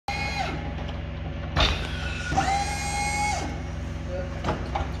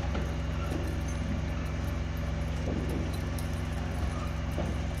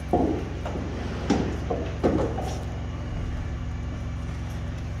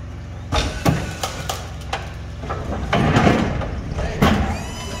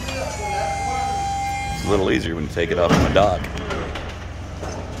little easier when you take it off from a dock.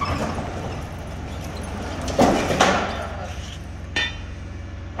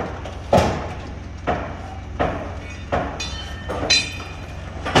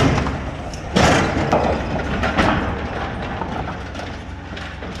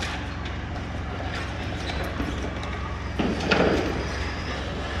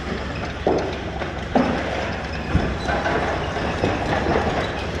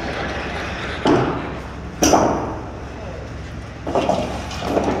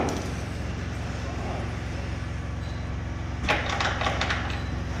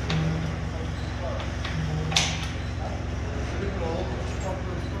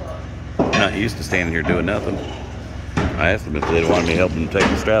 Not used to standing here doing nothing. I asked them if they wanted me to help them take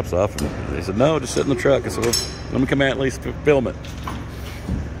the straps off, and they said no, just sit in the truck. I said, well, let me come out at least to film it.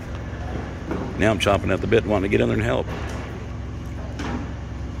 Now I'm chomping at the bit, wanting to get in there and help.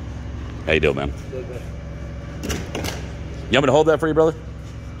 How you doing, man? Good. You want me to hold that for you, brother?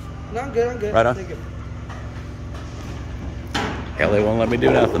 No, I'm good. I'm good. Right on. Thank you. Hell, they won't let me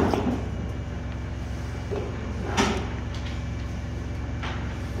do nothing.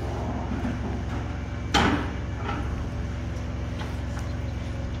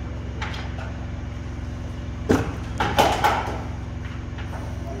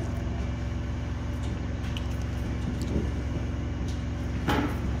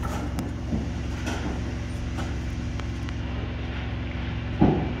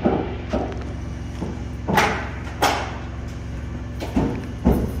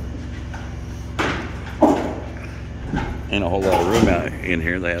 Ain't a whole lot of room out in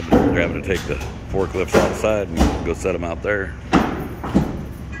here. They're having to take the forklifts outside and go set them out there.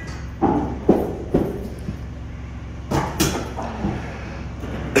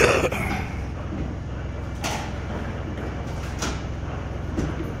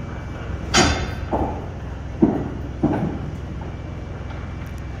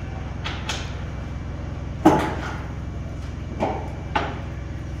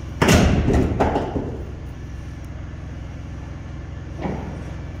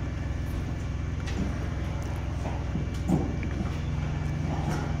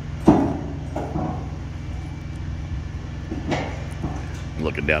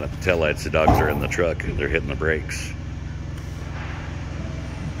 Looking down at the taillights, the dogs are in the truck. They're hitting the brakes.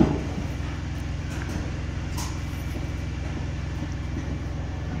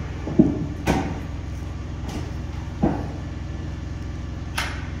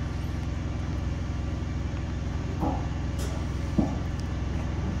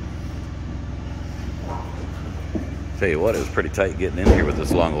 Tell you what, it was pretty tight getting in here with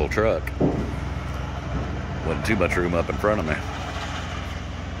this long little truck. Wasn't too much room up in front of me.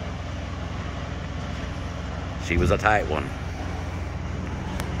 She was a tight one.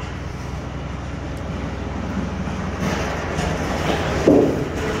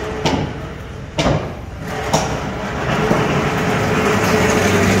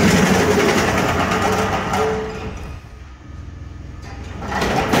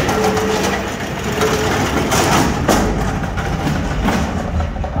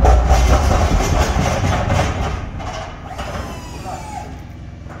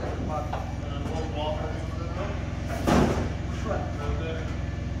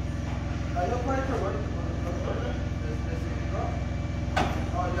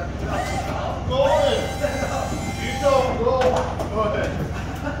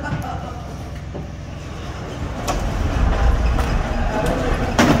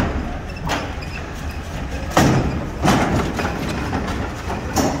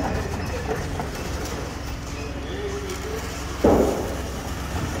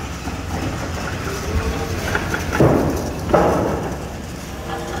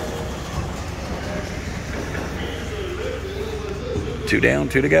 Two down,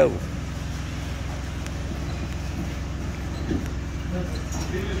 two to go.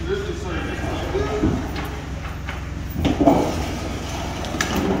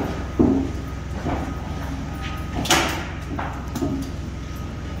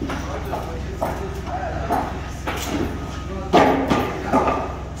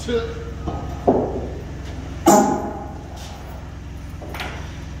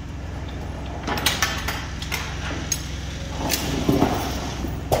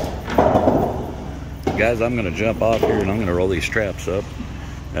 Guys, I'm going to jump off here and I'm going to roll these straps up.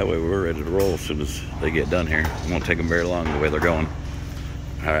 That way we're ready to roll as soon as they get done here. It won't take them very long the way they're going.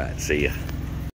 All right, see ya.